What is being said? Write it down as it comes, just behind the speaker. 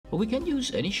But we can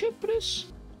use any ship for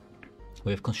this.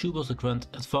 We have consumables that grant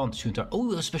advantage to entire... Oh,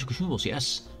 we have special consumables,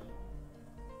 yes.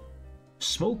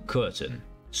 Smoke curtain.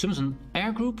 Summons an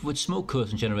air group with smoke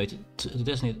curtain generated to the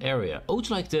designated area. Oh, it's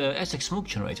like the SX smoke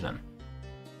generator then.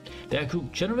 The air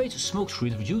group generates a smoke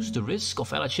screen that reduces the risk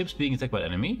of allied ships being attacked by the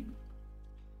enemy.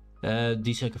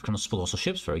 These aircraft can spot hostile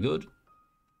ships, very good.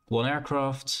 1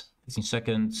 aircraft, 15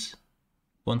 seconds,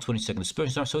 120-second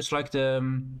dispersion time. So it's like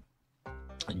the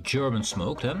German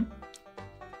smoke then.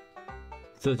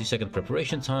 30-second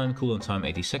preparation time, cooldown time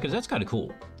 80 seconds. That's kind of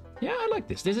cool. Yeah, I like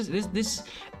this. This is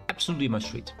absolutely my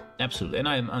street. Absolutely. And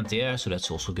I am anti-air, so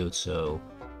that's also good. So,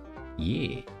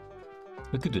 yeah.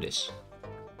 We could do this.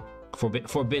 For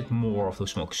a bit more of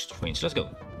those smoke screens. Let's go.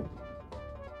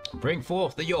 Bring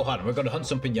forth the Johan. We're going to hunt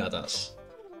some pinatas.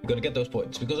 We're going to get those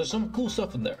points, because there's some cool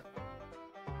stuff in there.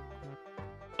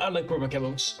 I like perma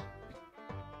camos.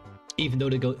 Even though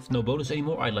they go with no bonus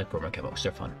anymore, I like perma camos.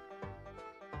 They're fun.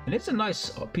 And it's a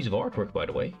nice piece of artwork, by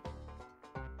the way.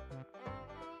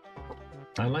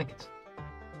 I like it.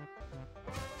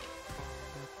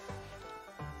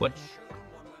 What?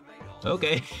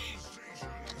 Okay.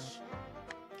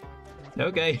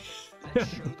 Okay.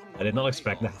 I did not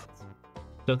expect that.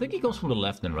 So I think he goes from the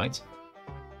left then, right?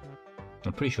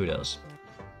 I'm pretty sure he does.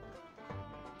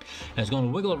 And he's going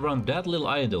to wiggle around that little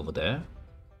island over there.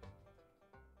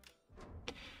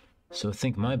 So I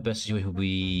think my best situation will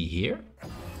be here.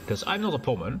 Because I'm not a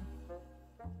Pommern.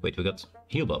 Wait, we got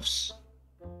heal buffs.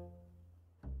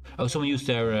 Oh, someone used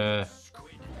their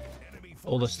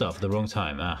all the stuff at the wrong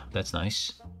time. Ah, that's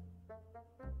nice.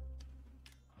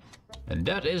 And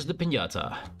that is the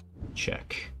Pinata.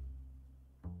 Check.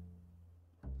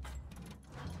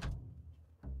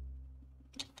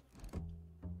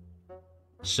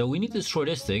 So we need to destroy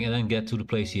this thing and then get to the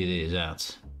place it is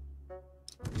at.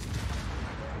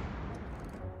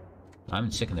 I'm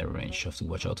in secondary range, I have to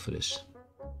watch out for this.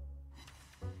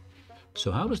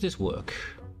 So how does this work?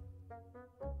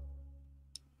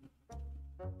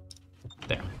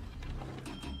 There.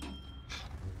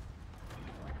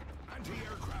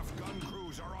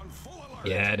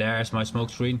 Yeah, there's my smoke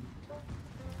screen.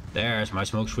 There's my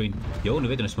smoke screen. Johan De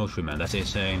Witt in a smoke screen, man, that's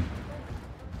insane.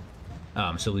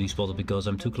 I'm still being spotted because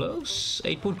I'm too close.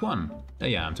 8.1.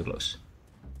 Yeah, I'm too close.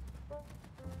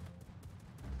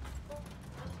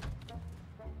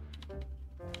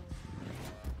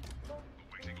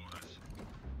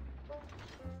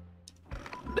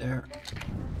 There.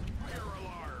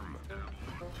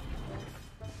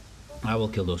 I will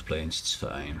kill those planes, it's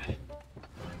fine.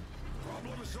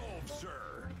 Problem solved,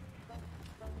 sir.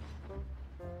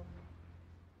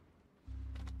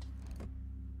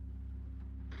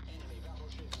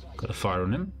 Got a fire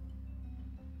on him.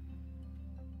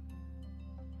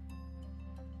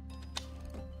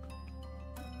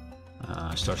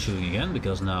 Start shooting again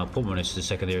because now Pommern is the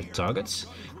secondary target.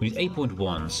 We need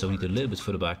 8.1, so we need a little bit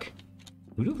further back.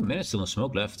 We do have a minute still in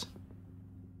smoke left.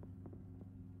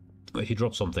 Wait, he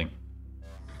dropped something.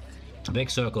 A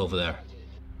big circle over there.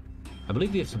 I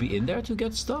believe we have to be in there to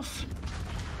get stuff.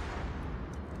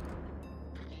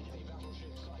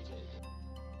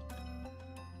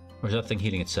 Or is that thing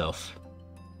healing itself?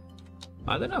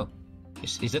 I don't know.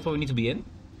 Is that what we need to be in?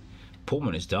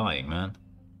 Pommern is dying, man.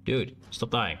 Dude, stop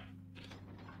dying.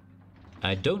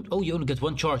 I don't... Oh, you only get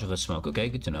 1 charge of that smoke. Okay,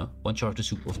 good to know. 1 charge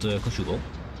of the consumable.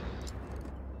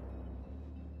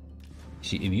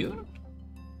 Is he immune?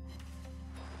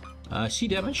 I see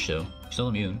damage, so he's not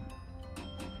immune.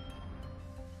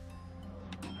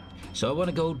 So I want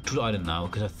to go to the island now,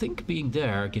 because I think being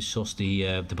there gives us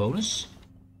the bonus.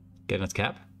 Getting that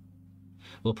cap.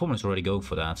 Well, Pommern is already going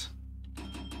for that.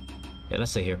 Yeah, let's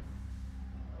stay here.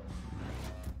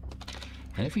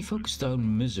 And if we focus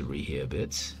down Misery here a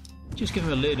bit, just give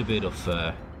him a little bit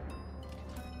of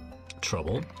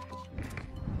trouble.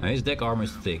 Now, his deck armor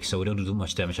is thick, so we don't do too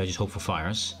much damage. I just hope for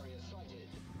fires.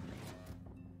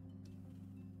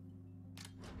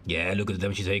 Yeah, look at the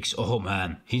damage he takes. Oh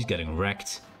man, he's getting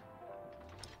wrecked.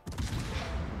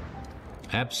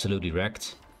 Absolutely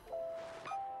wrecked.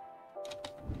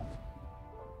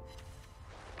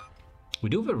 We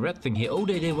do have a red thing here. Oh,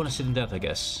 they want to sit in that, I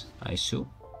guess. I assume.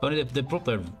 Oh, they brought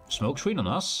their smoke screen on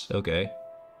us? Okay.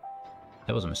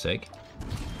 That was a mistake.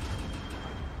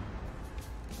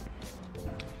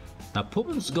 Now,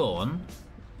 Pommern's gone.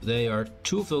 There are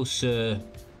 2 of those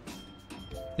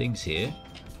things here.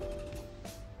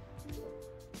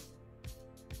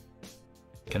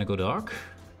 Can I go dark?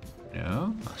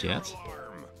 No, not yet.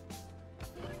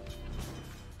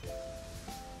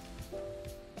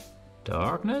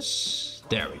 Darkness.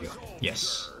 There we go.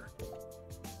 Yes.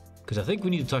 Because I think we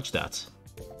need to touch that.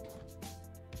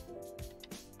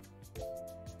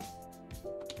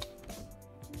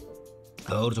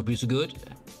 Oh, the torpedoes are good.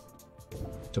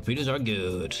 Torpedoes are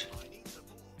good.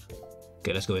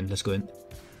 Okay, let's go in, let's go in.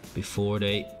 Before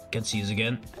they can see us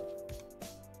again.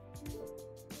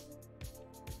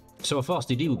 So a fast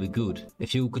DD would be good.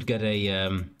 If you could get a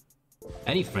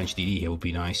any French DD here would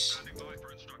be nice.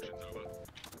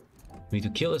 We need to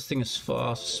kill this thing as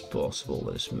fast as possible,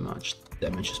 with as much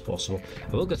damage as possible.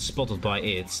 I will get spotted by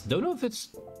it. Don't know if it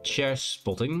shares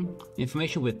spotting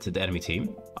information with the enemy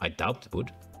team. I doubt it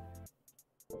would.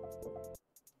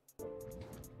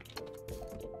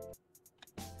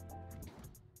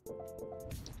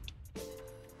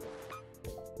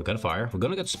 We gotta fire. We're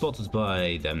gonna get spotted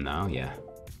by them now, yeah.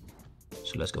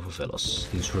 So let's go for fellas.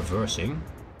 He's reversing.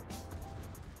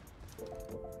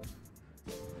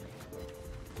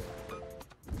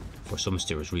 For some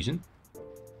mysterious reason.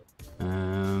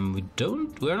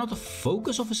 We are not the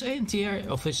focus of his anti-air,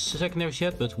 of his secondaries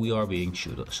yet, but we are being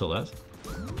shot at.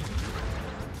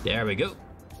 There we go.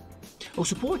 Oh,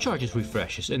 support charges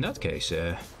refreshes. In that case,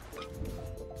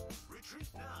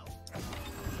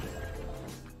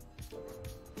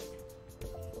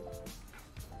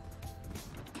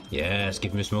 yes,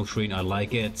 give me a smoke screen. I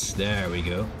like it. There we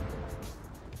go.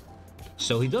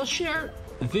 So he does share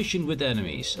vision with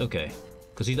enemies. Okay.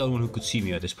 Because he's the only one who could see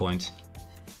me at this point.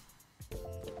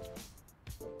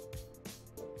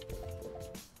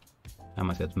 I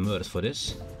might get murdered for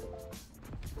this.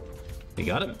 We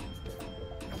got him.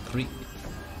 3,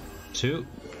 2,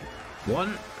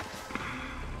 1.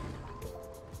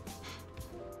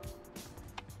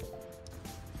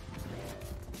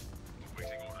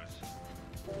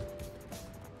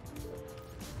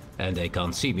 And they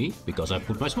can't see me because I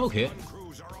put my smoke here.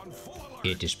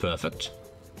 It is perfect.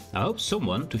 I hope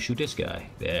someone to shoot this guy.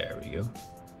 There we go.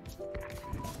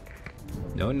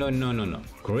 No, no, no, no, no.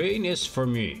 Green is for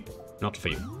me, not for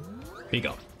you. Be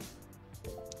gone.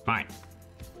 Fine.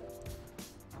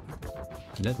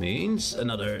 That means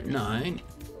another 9.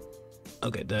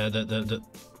 Okay, the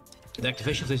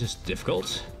activation of this is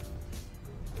difficult.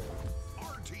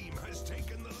 Our team has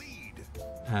taken the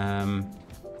lead.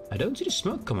 I don't see the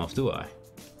smoke come off, do I?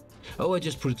 Oh, I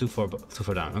just put it too far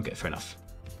down. Okay, fair enough.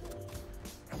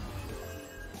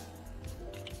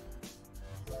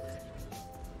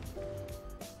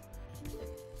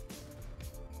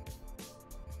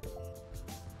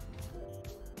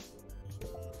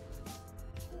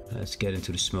 Let's get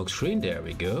into the smoke screen. There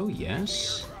we go.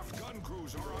 Yes.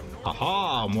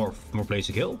 Aha! More place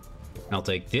to kill. And I'll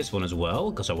take this one as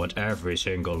well, because I want every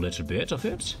single little bit of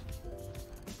it.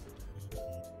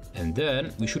 And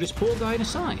then we shoot this poor guy in the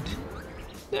side.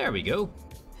 There we go.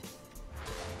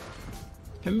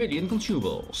 1,000,000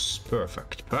 consumables.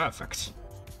 Perfect. Perfect.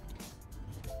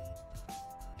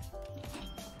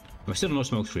 We're still no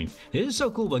smoke screen. This is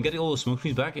so cool, but I'm getting all the smoke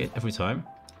screens back every time.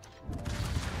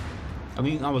 I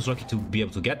mean, I was lucky to be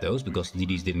able to get those because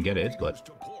DDs didn't get it, but...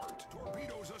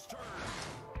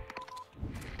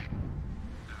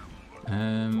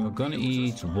 we're gonna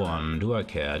eat 1. Do I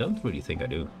care? I don't really think I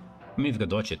do. I mean, if I can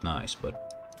dodge it, nice, but...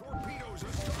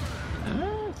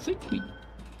 I think we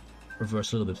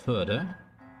reverse a little bit further.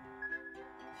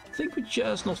 I think we're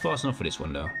just not fast enough for this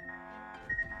one, though.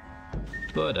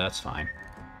 But that's fine.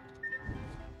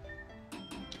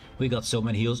 We got so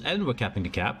many heals and we're capping the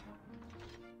cap.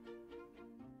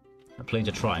 The planes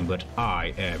are trying, but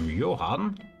I am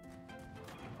Johan.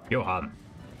 Johan.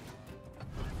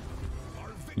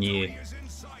 Yeah.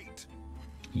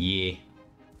 Yeah.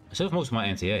 I still have most of my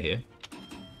anti-air here.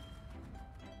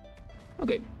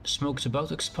 Okay, smoke's about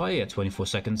to expire at 24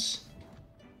 seconds.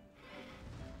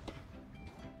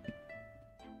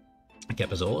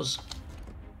 Cap as always.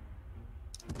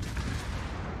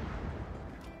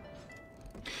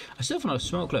 I still have enough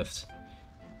smoke left.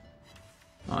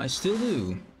 I still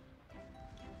do.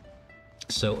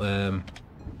 So,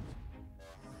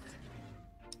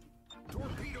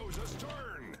 Torpedoes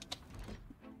astern.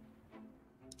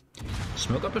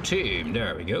 Smoke up the team.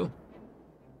 There we go.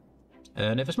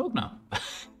 And if I smoke now.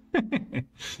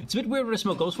 It's a bit weird where the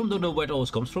smoke comes from. Don't know where it always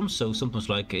comes from. So sometimes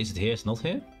like, is it here? It's not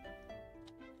here.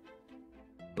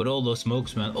 But all those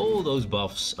smokes, man. All those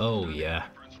buffs. Oh yeah.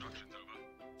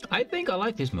 I think I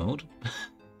like this mode.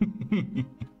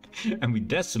 And we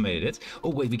decimated it. Oh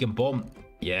wait, we can bomb.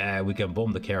 Yeah, we can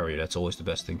bomb the carrier. That's always the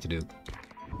best thing to do.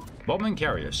 Bombing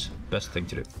carriers. Best thing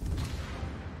to do.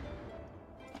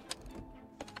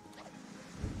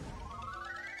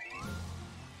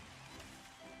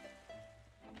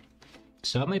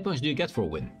 So how many points do you get for a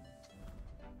win?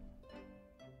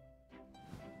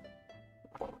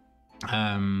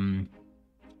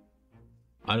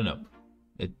 I don't know.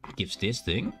 It gives this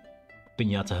thing.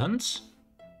 Pinata hunts.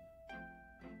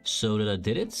 So that I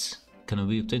did it. can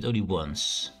be obtained only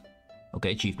once.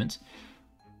 Okay, achievement.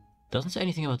 Doesn't say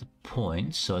anything about the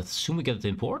points, so I assume we get it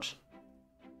import.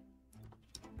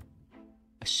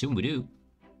 Assume we do.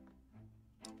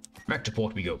 Back to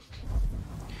port we go.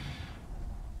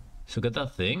 So get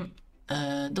that thing.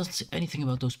 Doesn't say anything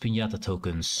about those Pinata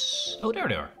tokens. Oh, there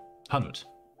they are. 100.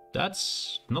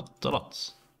 That's not a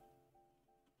lot.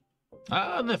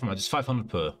 Never mind. It's 500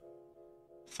 per.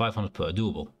 500 per.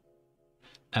 Doable.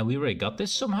 And we already got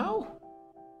this somehow?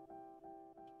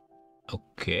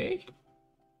 Okay.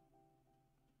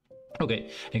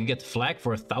 Okay. You can get the flag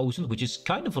for 1,000, which is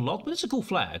kind of a lot, but it's a cool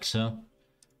flag, so...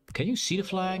 Can you see the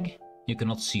flag? You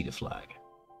cannot see the flag.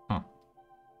 Huh.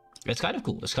 It's kind of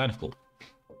cool. It's kind of cool.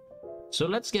 So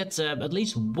let's get at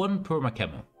least one perma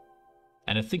camo.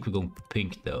 And I think we're going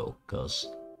pink though, because...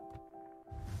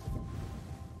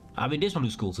 I mean, this one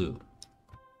looks cool too.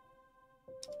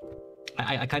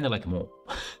 I kind of like them all.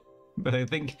 But I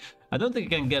don't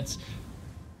think I can get...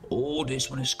 Oh, this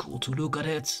one is cool too. Look at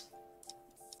it.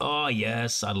 Oh,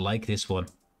 yes. I like this one.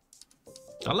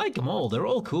 I like them all. They're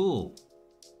all cool.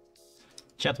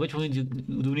 Chat, which one do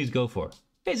we need to go for?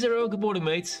 Hey, Zero. Good morning,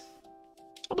 mate.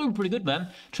 I'm doing pretty good, man.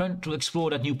 Trying to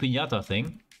explore that new Pinata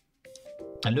thing.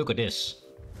 And look at this.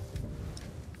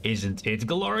 Isn't it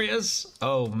glorious?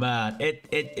 Oh, man.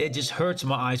 It just hurts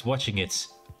my eyes watching it.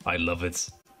 I love it.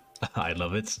 I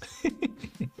love it.